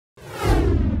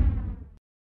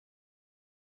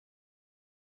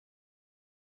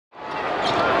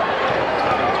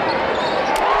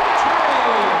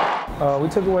We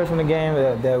took away from the game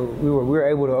that we were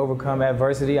able to overcome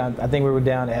adversity. I think we were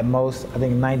down at most,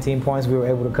 19 points. We were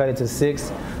able to cut it to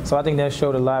 6. So I think that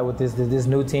showed a lot with this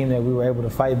new team, that we were able to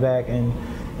fight back and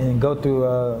go through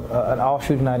an off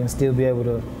shooting night and still be able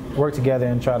to work together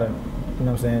and try to, you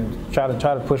know what I'm saying,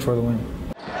 try to push for the win.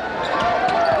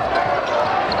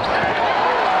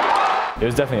 It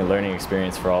was definitely a learning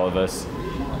experience for all of us.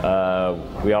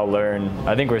 We all learned,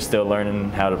 I think we're still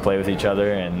learning how to play with each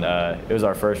other, and it was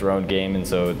our first road game, and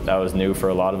so that was new for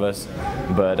a lot of us.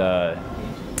 But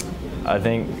I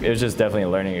think it was just definitely a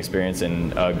learning experience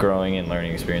and growing and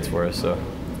learning experience for us. So.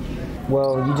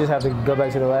 Well, you just have to go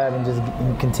back to the lab and just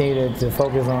continue to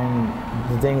focus on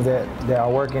the things that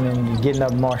are working and getting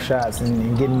up more shots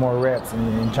and getting more reps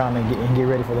and trying to get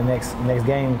ready for the next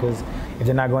game, because if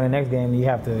they're not going to the next game, you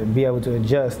have to be able to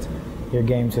adjust your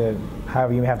game to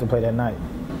however you have to play that night.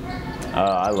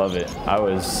 I love it. I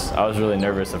was really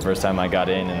nervous the first time I got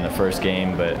in the first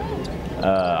game, but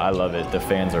I love it. The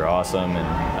fans are awesome,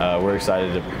 and we're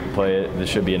excited to play it. This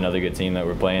should be another good team that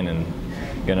we're playing, and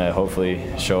gonna hopefully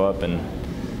show up and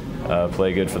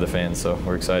play good for the fans. So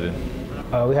we're excited.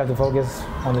 We have to focus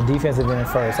on the defensive end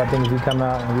first. I think if we come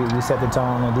out and we set the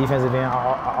tone on the defensive end,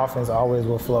 our offense always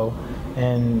will flow.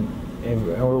 And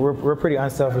we're a pretty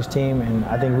unselfish team, and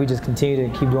I think we just continue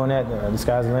to keep doing that. The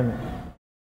sky's the limit.